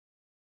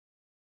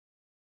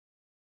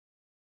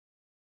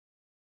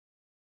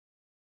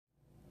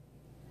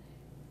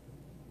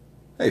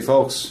Hey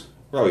folks,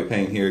 Robbie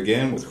Payne here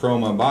again with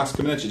Chrome Unbox,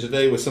 coming at you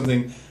today with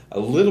something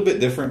a little bit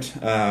different.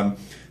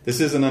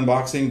 This is an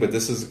unboxing, but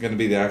this is going to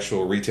be the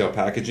actual retail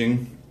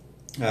packaging.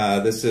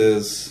 This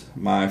is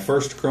my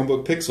first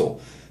Chromebook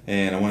Pixel,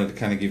 and I wanted to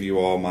kind of give you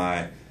all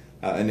my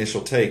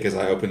initial take as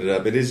I opened it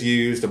up. It is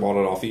used. I bought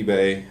it off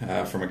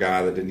eBay from a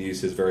guy that didn't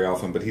use his very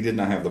often, but he did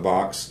not have the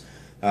box,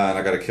 and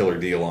I got a killer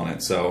deal on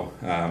it, so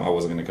I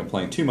wasn't going to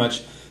complain too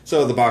much.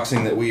 So the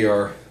boxing that we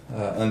are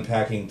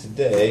unpacking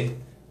today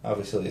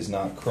obviously is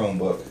not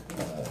Chromebook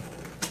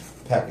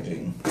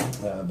packaging,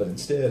 but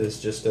instead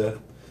is just a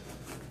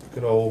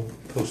good old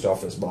post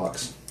office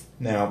box.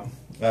 Now,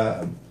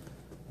 I'm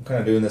kind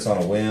of doing this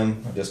on a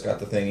whim. I just got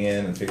the thing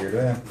in and figured,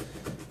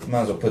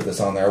 might as well put this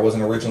on there. I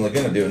wasn't originally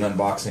going to do an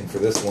unboxing for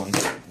this one,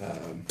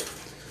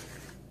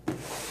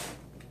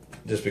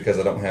 just because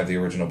I don't have the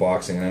original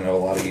boxing, and I know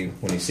a lot of you,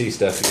 when you see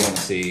stuff, you want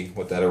to see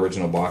what that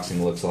original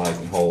boxing looks like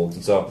and holds.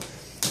 And so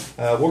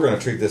we're going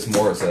to treat this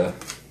more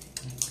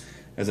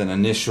as an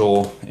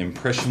initial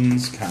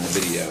impressions kind of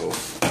video,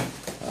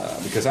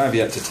 because I've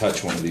yet to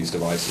touch one of these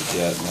devices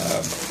yet.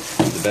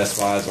 The Best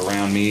Buys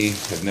around me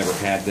have never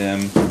had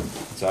them,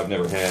 so I've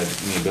never had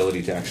any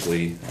ability to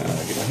actually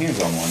get my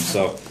hands on one.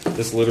 So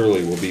this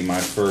literally will be my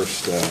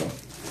first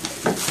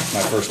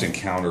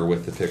encounter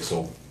with the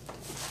Pixel.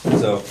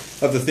 So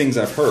of the things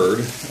I've heard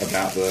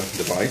about the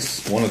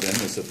device, one of them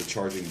is that the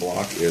charging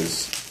block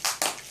is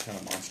kind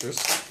of monstrous.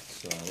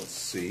 So let's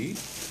see.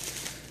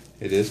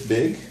 It is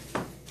big,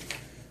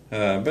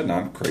 but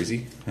not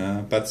crazy.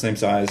 About the same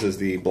size as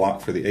the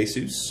block for the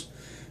Asus,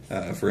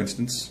 for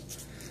instance.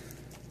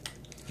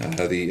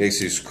 The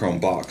Asus Chrome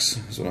box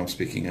is what I'm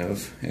speaking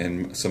of,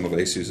 and some of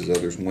Asus's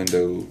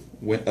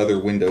other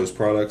Windows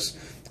products.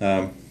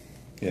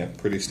 Yeah,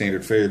 pretty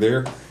standard fare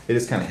there. It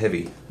is kind of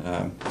heavy,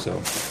 so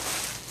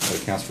that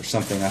accounts for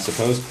something, I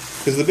suppose.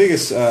 Because the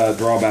biggest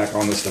drawback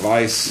on this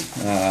device,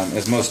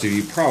 as most of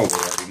you probably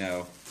already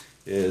know,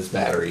 is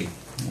battery.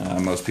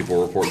 Most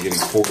people report getting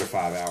 4 to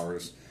 5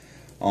 hours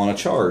on a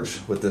charge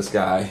with this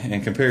guy,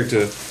 and compared to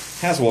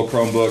Haswell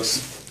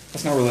Chromebooks,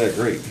 that's not really that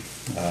great.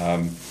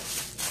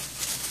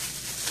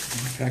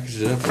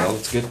 Packaged it up well,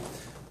 it's good.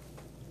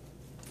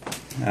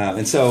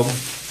 And so,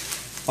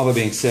 all that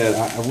being said,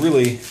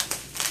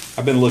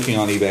 I've been looking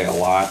on eBay a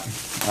lot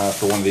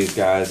for one of these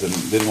guys, and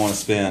didn't want to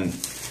spend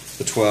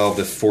the $12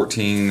 to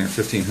 $14 or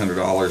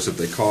 $1,500 that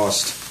they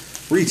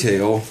cost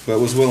retail, but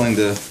was willing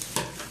to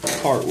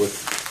part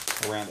with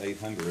around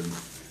 $800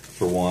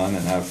 for one,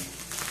 and I've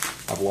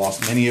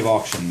lost many of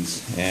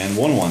auctions and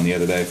won one the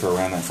other day for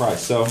around that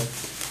price. So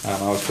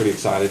I was pretty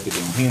excited to get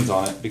my hands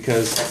on it,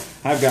 because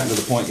I've gotten to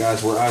the point,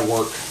 guys, where I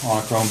work on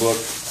a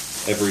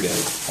Chromebook every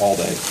day, all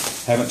day.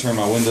 Haven't turned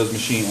my Windows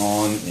machine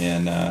on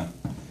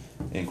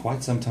in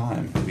quite some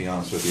time, to be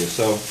honest with you.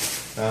 So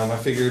I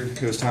figured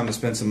it was time to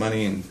spend some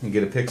money and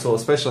get a Pixel,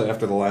 especially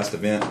after the last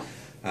event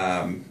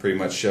pretty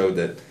much showed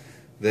that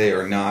they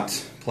are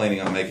not planning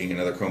on making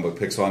another Chromebook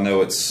Pixel. I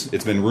know it's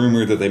been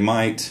rumored that they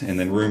might, and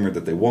then rumored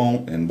that they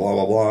won't, and blah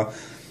blah blah.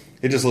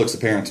 It just looks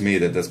apparent to me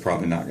that that's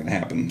probably not going to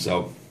happen.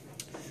 So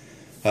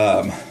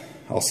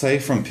I'll say,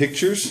 from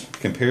pictures,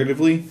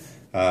 comparatively,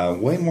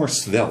 way more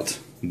svelte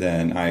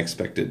than I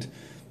expected.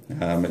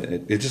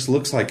 It just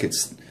looks like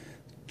it's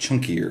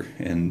chunkier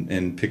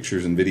in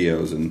pictures and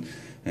videos,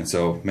 and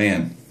so,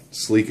 man,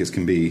 sleek as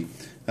can be.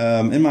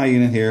 In my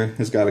unit here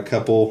has got a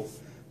couple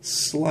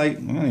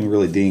slight, not even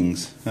really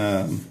dings,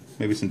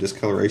 maybe some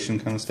discoloration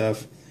kind of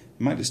stuff. It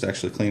might just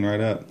actually clean right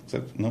up.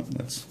 So, nope,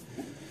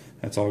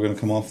 that's all going to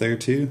come off there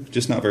too.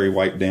 Just not very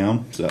wiped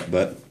down. So,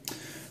 but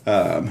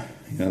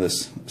you know,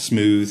 this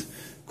smooth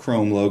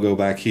chrome logo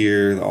back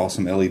here, the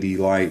awesome LED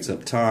lights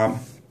up top,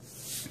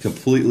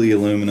 completely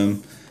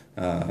aluminum,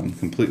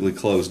 completely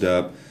closed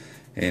up,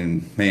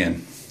 and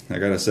man, I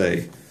gotta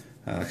say,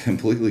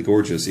 completely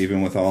gorgeous,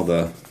 even with all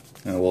the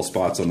little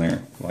spots on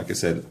there. Like I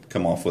said,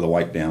 come off with a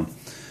wipe down.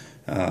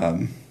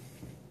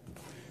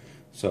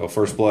 So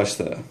first blush,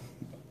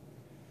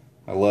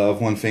 I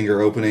love one finger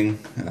opening.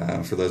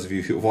 For those of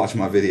you who watch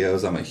my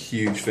videos, I'm a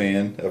huge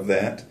fan of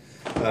that.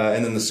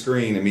 And then the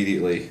screen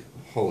immediately,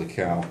 holy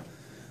cow,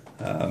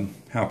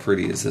 how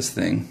pretty is this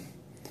thing?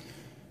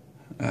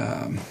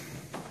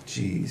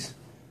 Geez,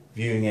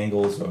 viewing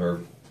angles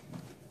are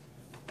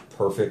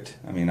perfect.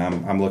 I mean,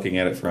 I'm looking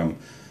at it from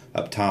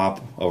up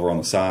top, over on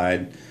the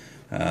side.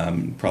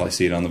 Probably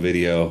see it on the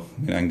video.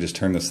 I mean, I can just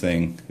turn this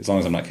thing, as long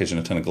as I'm not catching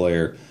a ton of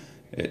glare.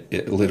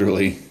 It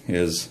literally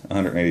is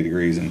 180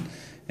 degrees in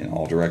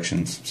all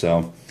directions.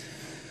 So,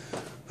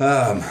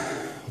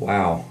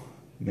 wow,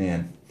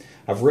 man.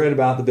 I've read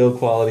about the build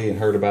quality and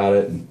heard about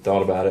it and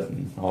thought about it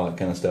and all that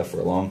kind of stuff for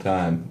a long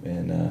time.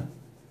 And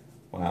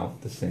wow,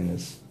 this thing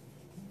is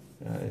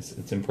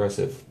it's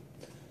impressive.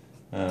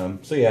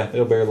 So yeah,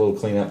 it'll bear a little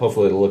cleanup.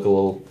 Hopefully it'll look a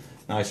little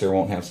nicer. It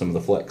won't have some of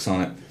the flecks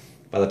on it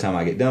by the time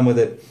I get done with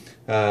it.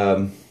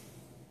 Wow,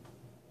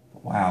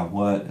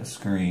 what a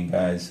screen,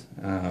 guys.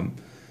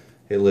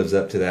 It lives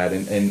up to that.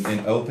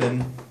 And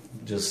open,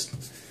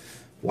 just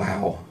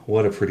wow,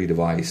 what a pretty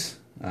device.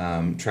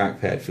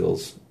 Trackpad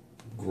feels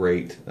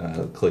great.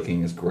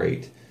 Clicking is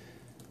great.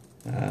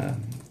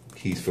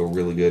 Keys feel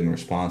really good and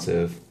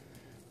responsive.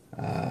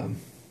 Let's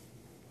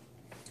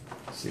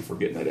see if we're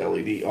getting that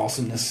LED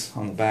awesomeness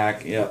on the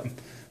back. Yep.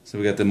 So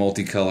we got the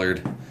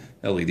multicolored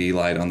LED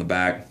light on the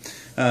back.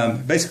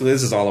 Basically,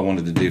 this is all I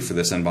wanted to do for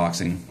this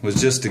unboxing, was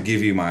just to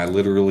give you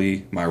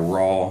literally my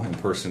raw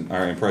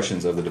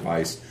impressions of the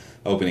device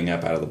opening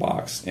up out of the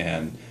box.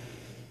 And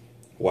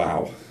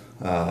wow.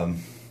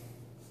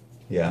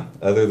 Yeah,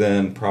 other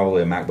than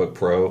probably a MacBook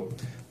Pro,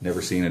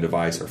 never seen a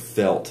device or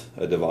felt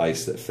a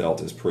device that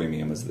felt as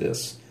premium as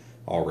this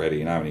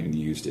already, and I haven't even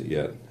used it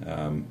yet.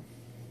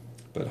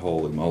 But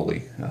holy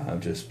moly,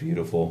 just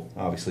beautiful.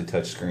 Obviously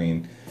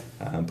touchscreen,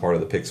 part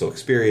of the Pixel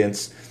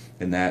experience,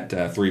 and that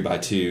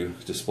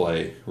 3x2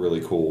 display,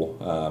 really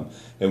cool.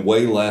 And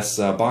way less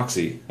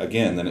boxy,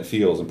 again, than it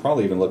feels, and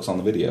probably even looks on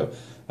the video.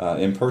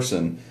 In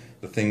person,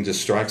 the thing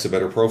just strikes a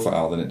better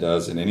profile than it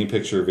does in any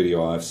picture or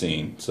video I've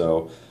seen.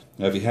 So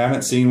if you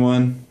haven't seen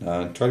one,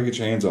 try to get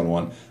your hands on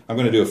one. I'm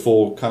going to do a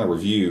full kind of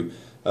review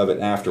of it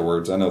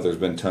afterwards. I know there's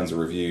been tons of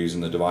reviews,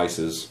 and the device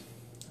is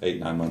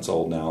 8-9 months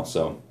old now,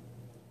 so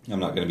I'm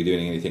not going to be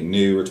doing anything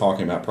new or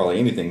talking about probably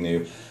anything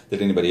new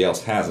that anybody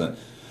else hasn't.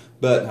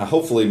 But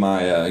hopefully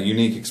my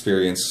unique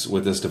experience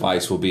with this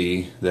device will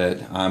be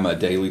that I'm a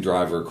daily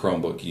driver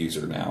Chromebook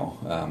user now.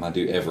 I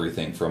do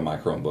everything from my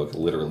Chromebook,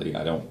 literally.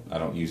 I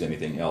don't use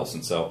anything else.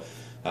 And so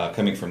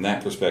coming from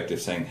that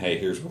perspective, saying, hey,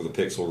 here's where the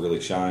Pixel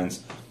really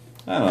shines,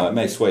 I don't know, it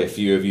may sway a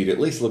few of you to at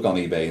least look on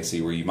eBay and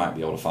see where you might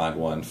be able to find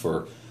one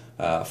for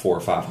 $400 or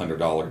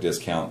 $500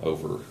 discount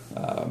over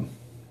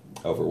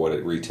what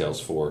it retails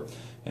for.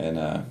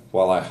 And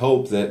while I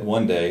hope that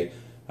one day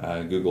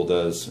Google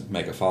does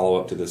make a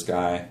follow-up to this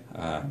guy,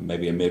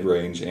 maybe a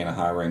mid-range and a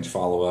high-range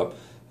follow-up,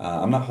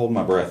 I'm not holding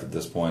my breath at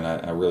this point.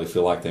 I really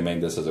feel like they made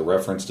this as a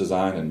reference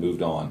design and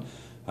moved on.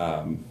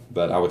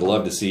 But I would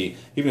love to see,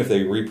 even if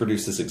they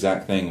reproduce this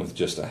exact thing with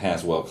just a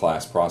Haswell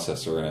class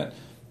processor in it,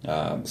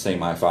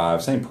 same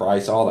i5, same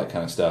price, all that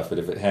kind of stuff, but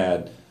if it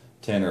had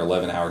 10 or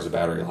 11 hours of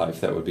battery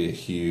life, that would be a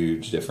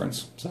huge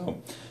difference.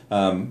 So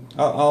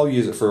I'll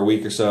use it for a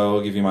week or so,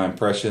 give you my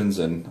impressions,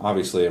 and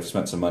obviously I've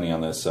spent some money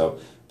on this, so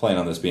plan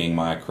on this being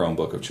my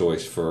Chromebook of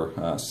choice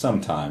for some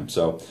time.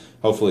 So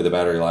hopefully the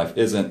battery life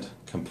isn't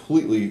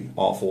completely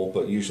awful,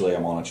 but usually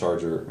I'm on a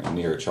charger,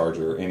 near a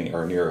charger,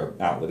 or near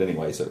an outlet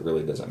anyway, so it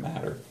really doesn't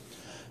matter.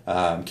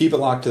 Keep it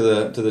locked to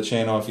the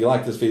channel. If you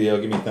like this video,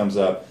 give me a thumbs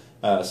up.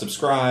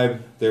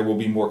 Subscribe. There will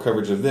be more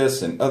coverage of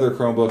this and other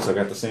Chromebooks. I've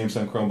got the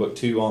Samsung Chromebook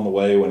 2 on the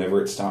way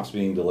whenever it stops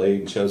being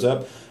delayed and shows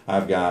up.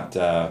 I've got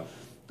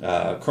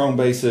Chrome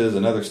bases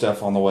and other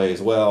stuff on the way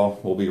as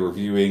well. We'll be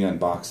reviewing,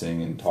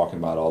 unboxing, and talking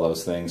about all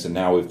those things. And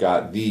now we've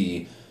got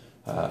the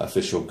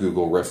official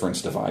Google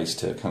reference device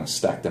to kind of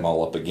stack them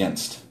all up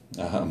against.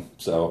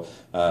 So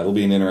it'll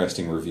be an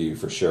interesting review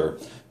for sure.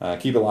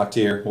 Keep it locked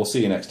here. We'll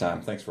see you next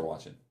time. Thanks for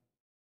watching.